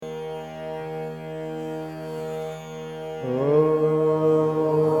So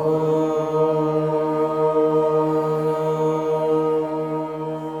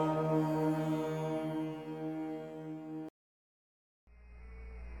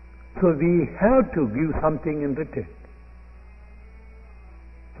we have to give something in return.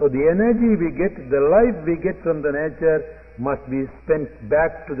 So the energy we get, the life we get from the nature must be spent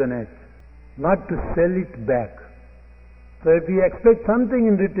back to the nature, not to sell it back. So if you expect something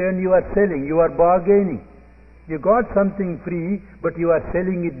in return, you are selling, you are bargaining. You got something free, but you are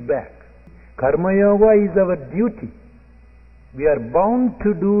selling it back. Karma Yoga is our duty. We are bound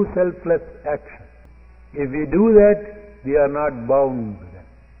to do selfless action. If we do that, we are not bound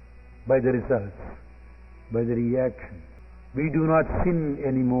by the results, by the reaction. We do not sin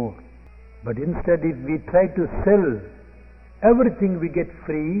anymore. But instead, if we try to sell everything, we get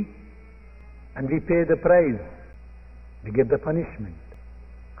free and we pay the price. We get the punishment.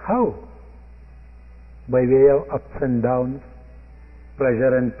 How? By way of ups and downs,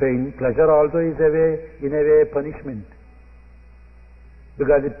 pleasure and pain. Pleasure also is in a way, punishment,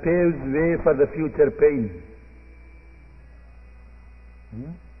 because it paves way for the future pain.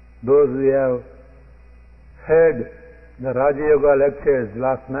 Those who have heard the Raja Yoga lectures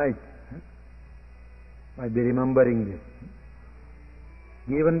last night might be remembering this.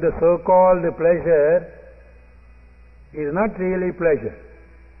 Even the so-called pleasure is not really pleasure.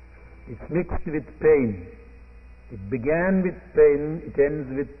 It's mixed with pain. It began with pain, it ends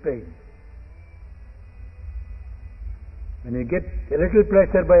with pain. When you get a little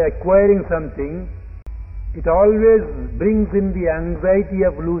pleasure by acquiring something, it always brings in the anxiety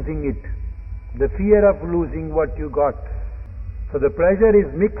of losing it, the fear of losing what you got. So the pleasure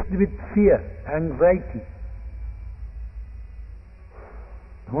is mixed with fear, anxiety.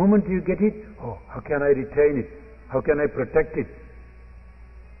 The moment you get it, oh, how can I retain it? How can I protect it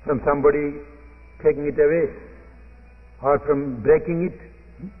from somebody taking it away, or from breaking it,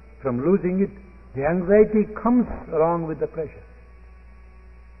 from losing it? The anxiety comes along with the pleasure.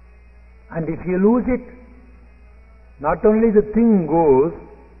 And if you lose it, not only the thing goes,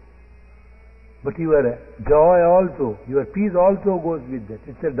 but your joy also, your peace also goes with that.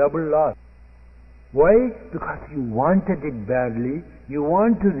 It's a double loss. Why? Because you wanted it badly, you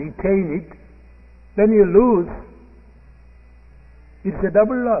want to retain it. When you lose, it's a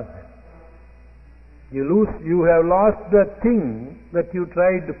double loss. You have lost the thing that you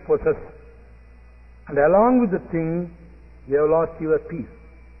tried to possess. And along with the thing, you have lost your peace.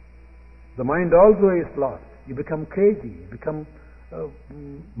 The mind also is lost. You become crazy, you become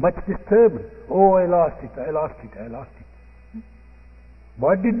much disturbed. Oh, I lost it.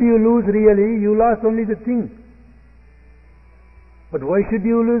 What did you lose really? You lost only the thing. But why should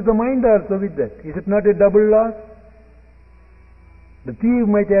you lose the mind also with that? Is it not a double loss? The thief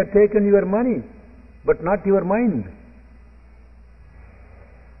might have taken your money, but not your mind.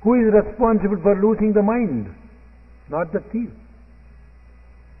 Who is responsible for losing the mind? Not the thief.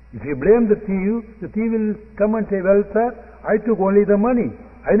 If you blame the thief will come and say, well, sir, I took only the money.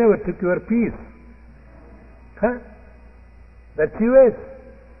 I never took your peace. That's yours.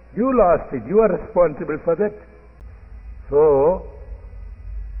 You lost it. You are responsible for that. So,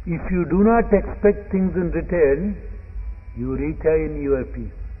 if you do not expect things in return, you retain your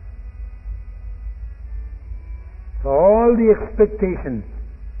peace. So all the expectations,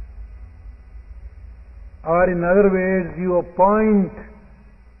 or in other words, you appoint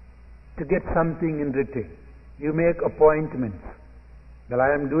to get something in return. You make appointments. Well,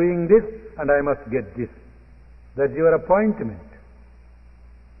 I am doing this and I must get this. That's your appointment.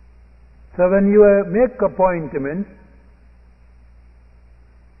 So when you make appointments,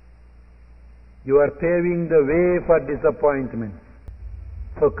 you are paving the way for disappointments.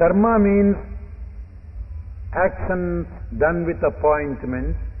 So karma means actions done with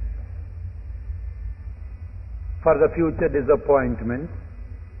appointments for the future disappointments.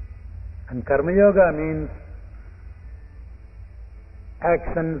 And Karma Yoga means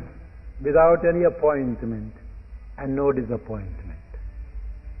actions without any appointment and no disappointment.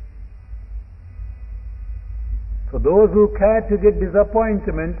 So those who care to get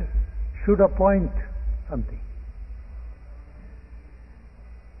disappointment should appoint something.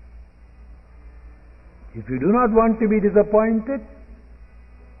 If you do not want to be disappointed,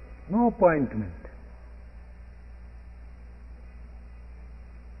 no appointment.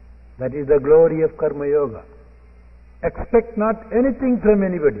 That is the glory of Karma Yoga. Expect not anything from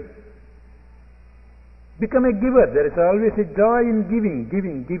anybody. Become a giver. There is always a joy in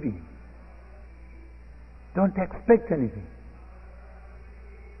giving. Don't expect anything.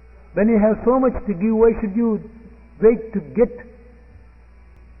 When you have so much to give, why should you wait to get?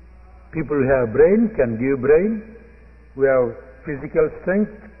 People who have brain can give brain. who have physical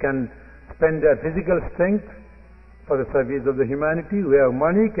strength can spend their physical strength for the service of the humanity, who have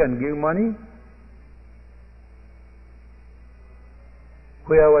money can give money,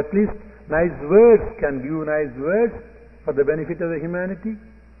 who have at least nice words can give nice words for the benefit of the humanity.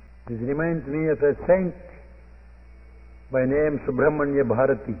 This reminds me of a saint by name Subramanya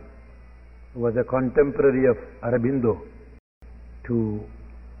Bharati, who was a contemporary of Aurobindo, to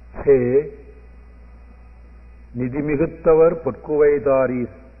say, Nidhi Miguttavar Potkuvaidari.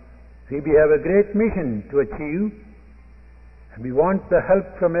 See, we have a great mission to achieve, and we want the help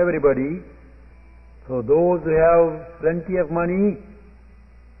from everybody. So those who have plenty of money,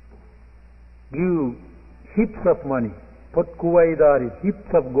 give heaps of money. Potkuvaidari,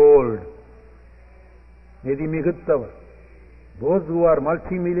 heaps of gold. Nidhi Miguttavar. Those who are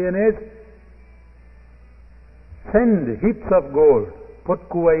multi-millionaires, send heaps of gold.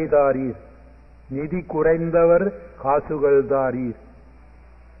 Potkuvaidari. Nidhi Kuraindavar Kasugaldari.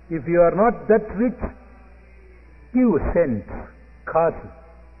 If you are not that rich, give cents, kasu.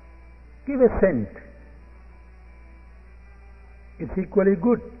 Give a cent. It's equally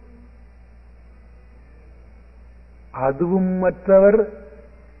good. Aduvum matravar,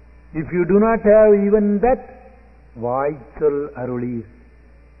 if you do not have even that, Vaichal Arulir.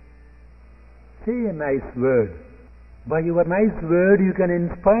 Say a nice word. By your nice word you can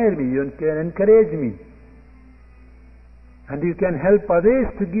inspire me, you can encourage me, and you can help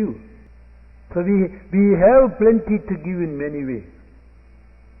others to give. So we have plenty to give in many ways.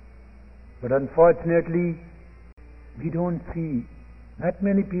 But unfortunately, we don't see that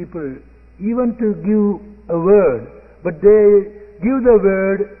many people even to give a word, but they give the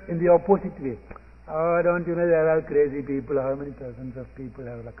word in the opposite way. Oh, don't you know there are crazy people, how many thousands of people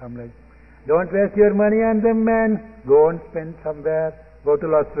have come like, don't waste your money on them, man. Go and spend somewhere. Go to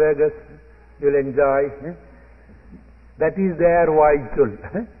Las Vegas. You'll enjoy. That is their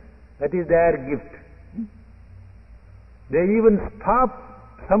vaichul. That is their gift. They even stop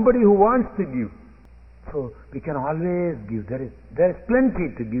somebody who wants to give. So we can always give. There is plenty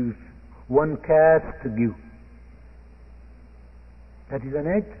to give. One cares to give. That is the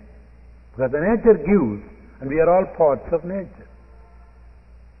nature. Because the nature gives, and we are all parts of nature.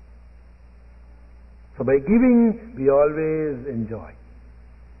 So by giving, we always enjoy.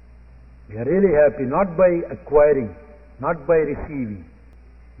 We are really happy, not by acquiring, not by receiving.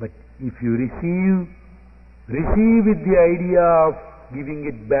 But if you receive with the idea of giving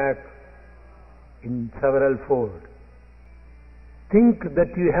it back in several fold. Think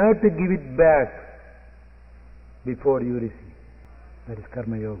that you have to give it back before you receive. That is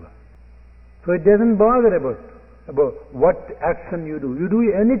Karma Yoga. So it doesn't bother about what action you do. You do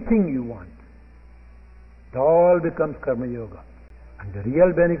anything you want. It all becomes Karma Yoga. And the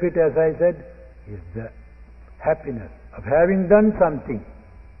real benefit, as I said, is the happiness of having done something.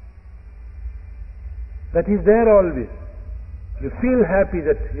 That is there always. You feel happy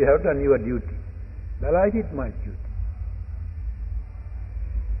that you have done your duty. Well, I did my duty.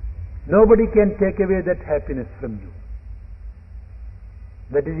 Nobody can take away that happiness from you.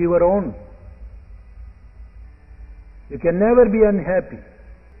 That is your own. You can never be unhappy.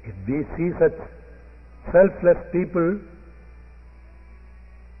 If we see such selfless people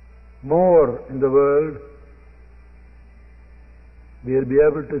more in the world, we will be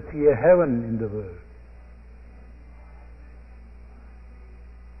able to see a heaven in the world.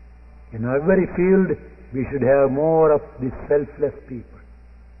 In every field, we should have more of these selfless people.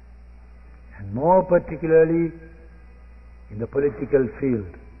 And more particularly in the political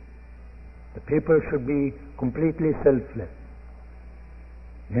field. The people should be completely selfless.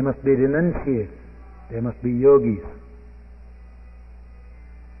 They must be renunciates. They must be yogis.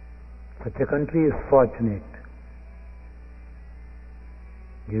 Such a country is fortunate.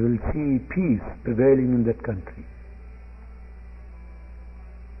 You will see peace prevailing in that country.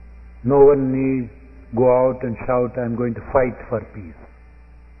 No one needs go out and shout, I am going to fight for peace.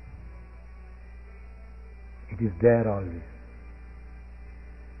 It is there always.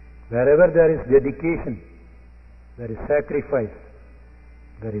 Wherever there is dedication, there is sacrifice,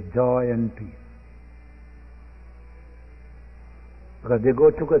 there is joy and peace. Because they go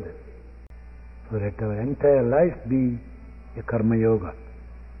together. So let our entire life be a Karma Yoga.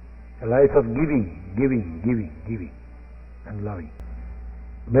 A life of giving, and loving.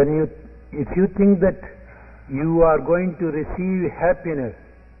 If you think that you are going to receive happiness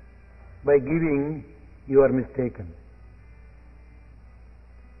by giving, you are mistaken.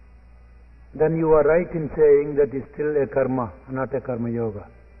 Then you are right in saying that is still a karma, not a Karma Yoga.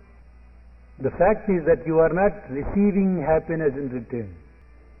 The fact is that you are not receiving happiness in return.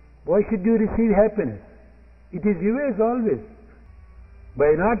 Why should you receive happiness? It is yours always.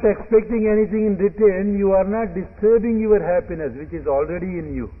 By not expecting anything in return, you are not disturbing your happiness, which is already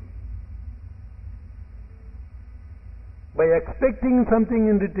in you. By expecting something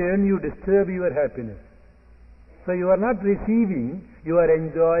in return, you disturb your happiness. So you are not receiving, you are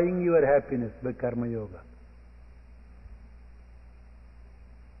enjoying your happiness by Karma Yoga.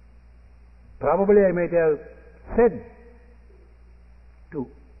 Probably I might have said to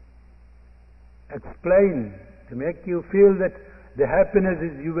explain, to make you feel that the happiness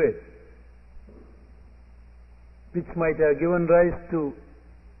is yours, which might have given rise to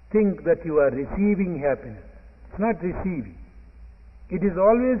think that you are receiving happiness. It's not receiving. It is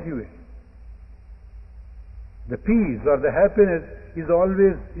always yours. The peace or the happiness is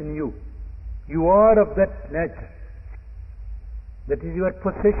always in you. You are of that nature. That is your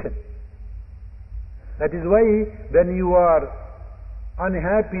possession. That is why when you are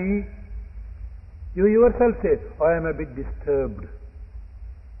unhappy, you yourself say, I am a bit disturbed.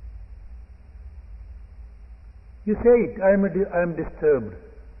 You say it, I am disturbed.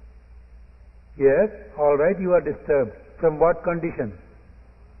 Yes, all right, you are disturbed. From what condition?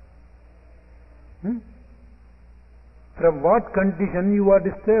 From what condition you are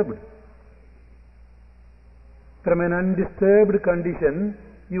disturbed? From an undisturbed condition,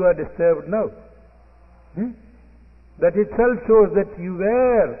 you are disturbed now. That itself shows that you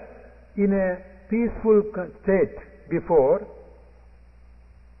were in a peaceful state before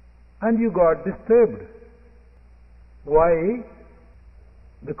and you got disturbed. Why?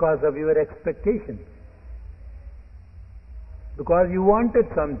 Because of your expectation. Because you wanted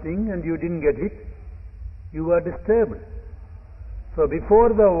something and you didn't get it, you were disturbed. So before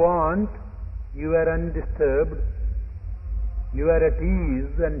the want, you were undisturbed, you were at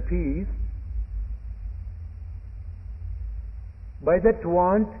ease and peace. By that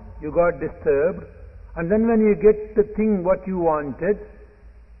want, you got disturbed, and then when you get the thing what you wanted,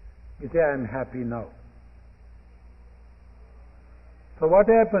 you say, I am happy now. So what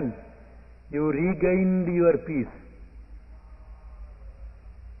happened? You regained your peace.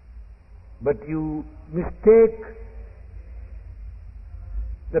 But you mistake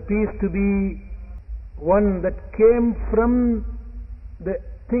the peace to be one that came from the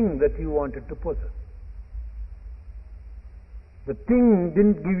thing that you wanted to possess. The thing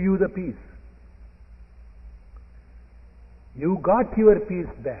didn't give you the peace. You got your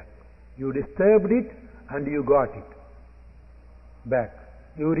peace back. You disturbed it and you got it back.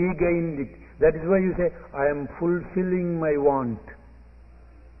 You regained it. That is why you say, I am fulfilling my want.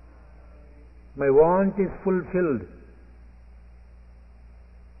 My want is fulfilled.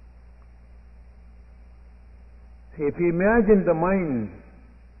 See, if you imagine the mind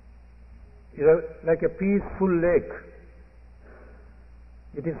like a peaceful lake,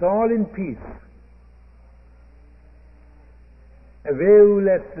 it is all in peace. A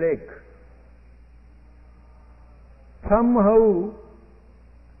waveless lake. Somehow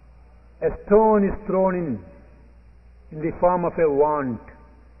a stone is thrown in the form of a want.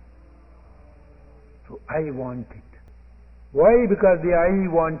 So I want it. Why? Because the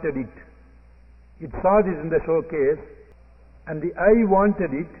I wanted it. It saw this in the showcase and the I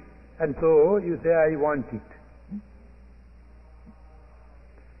wanted it, and so you say I want it.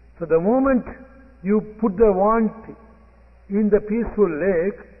 So the moment you put the want in the peaceful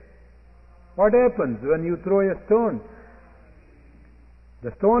lake, what happens when you throw a stone?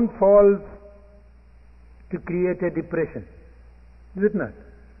 The stone falls to create a depression. Is it not?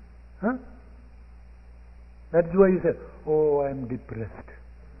 Huh? That's why you say, oh, I am depressed.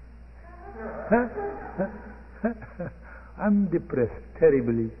 I'm depressed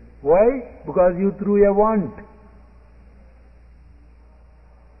terribly. Why? Because you threw a want.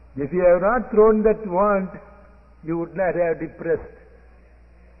 If you have not thrown that want, you would not have depressed.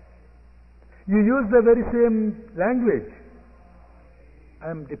 You use the very same language. I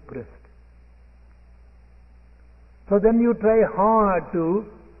am depressed. So then you try hard to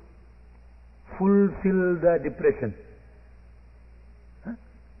fulfill the depression.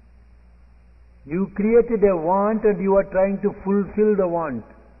 You created a want and you are trying to fulfill the want.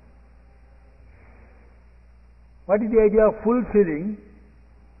 What is the idea of fulfilling?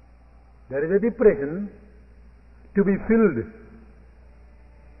 There is a depression to be filled.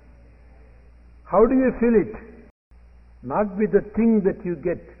 How do you fill it? Not with the thing that you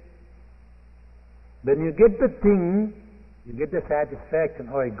get. When you get the thing, you get the satisfaction,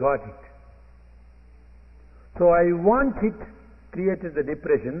 oh, I got it. So I want it, created the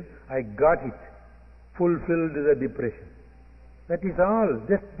depression, I got it, fulfilled the depression. That is all,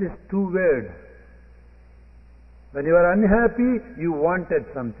 just these two words. When you are unhappy, you wanted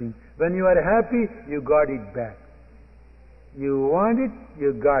something. When you are happy, you got it back. You want it,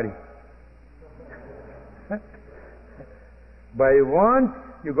 you got it. By want,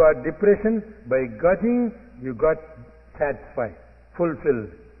 you got depression. By getting, you got satisfied,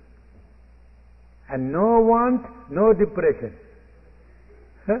 fulfilled. And no want, no depression.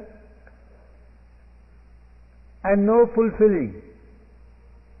 And no fulfilling.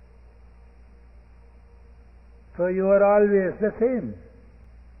 So you are always the same.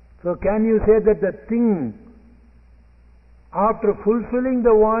 So can you say that the thing, after fulfilling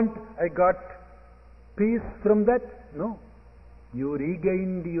the want, I got peace from that? No. You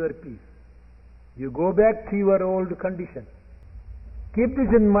regained your peace. You go back to your old condition. Keep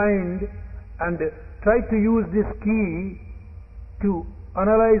this in mind and try to use this key to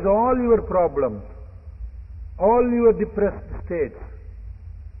analyze all your problems, all your depressed states.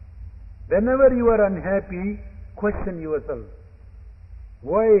 Whenever you are unhappy, question yourself.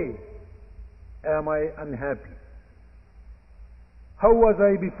 Why am I unhappy? How was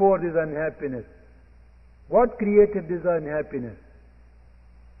I before this unhappiness? What created this unhappiness?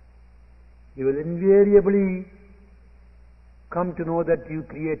 You will invariably come to know that you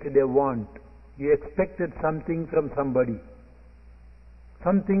created a want. You expected something from somebody,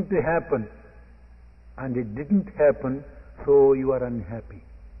 something to happen, and it didn't happen, so you are unhappy.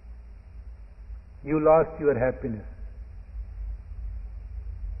 You lost your happiness.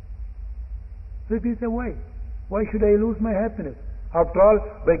 So if you say, why? Why should I lose my happiness? After all,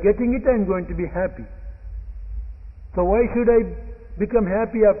 by getting it, I am going to be happy. So why should I become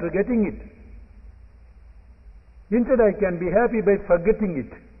happy after getting it? Instead, I can be happy by forgetting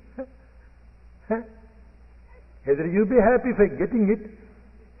it. Either you be happy by getting it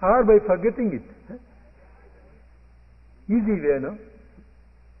or by forgetting it. Easy way, no?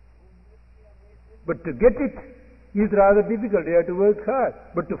 But to get it is rather difficult. You have to work hard.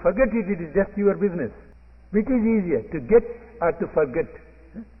 But to forget it, it is just your business. Which is easier, to get or to forget?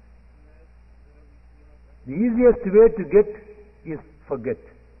 The easiest way to get is forget.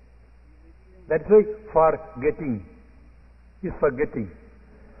 That's why forgetting is forgetting.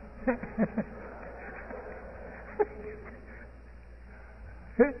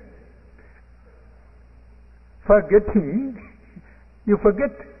 Forgetting, you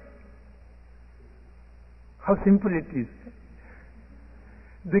forget. How simple it is.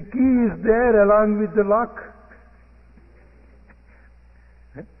 The key is there along with the lock.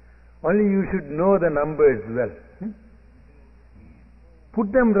 Only you should know the numbers well.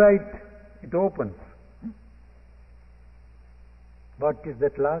 Put them right, it opens. What is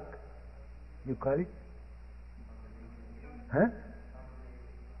that lock? You call it?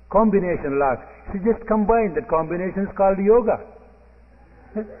 Combination lock. So just combine. That combination is called yoga.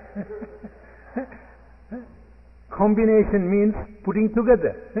 Combination means putting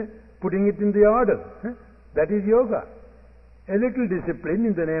together, putting it in the order. That is yoga. A little discipline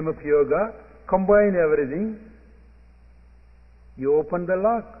in the name of yoga, combine everything. You open the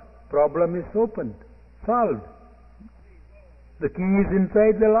lock. Problem is opened, solved. The key is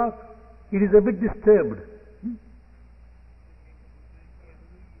inside the lock. It is a bit disturbed.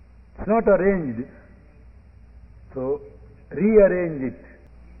 It's not arranged. So, rearrange it.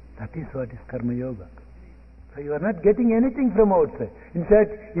 That is what is Karma Yoga. So you are not getting anything from outside. In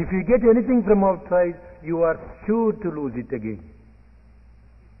fact, if you get anything from outside, you are sure to lose it again.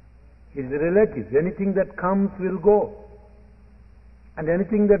 It is relative. Anything that comes will go. And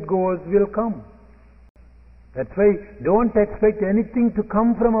anything that goes will come. That's why don't expect anything to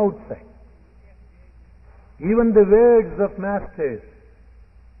come from outside. Even the words of masters,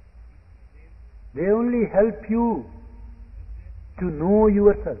 they only help you to know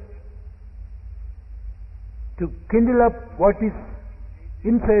yourself, to kindle up what is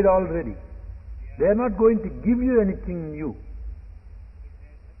inside already. They are not going to give you anything new.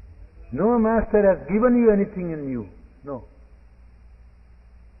 No master has given you anything new. No.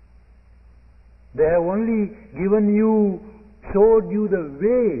 They have only given you, showed you the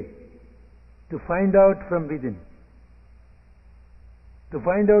way to find out from within, to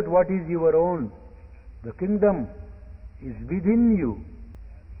find out what is your own. The kingdom is within you.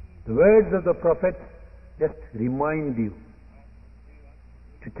 The words of the prophets just remind you,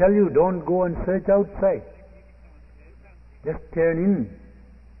 to tell you don't go and search outside. Just turn in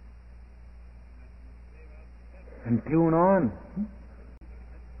and tune on.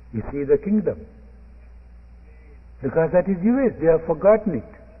 You see the kingdom. Because that is yours. They have forgotten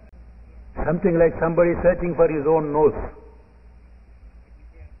it. Something like somebody searching for his own nose.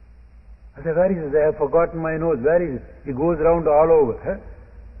 I say, where is it? I have forgotten my nose. Where is it? He goes round all over.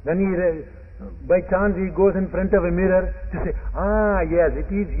 Then he By chance he goes in front of a mirror to say, yes, it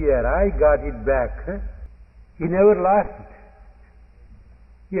is here, I got it back. He never lost it.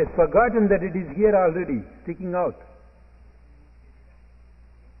 He has forgotten that it is here already, sticking out.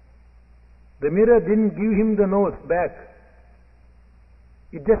 The mirror didn't give him the nose back.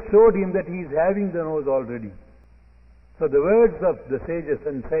 It just showed him that he is having the nose already. So the words of the sages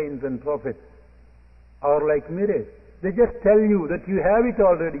and saints and prophets are like mirrors. They just tell you that you have it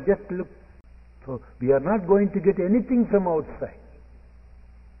already, just look. So we are not going to get anything from outside.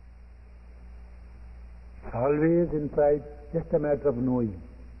 It's always inside, just a matter of knowing.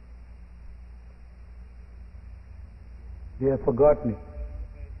 We have forgotten it.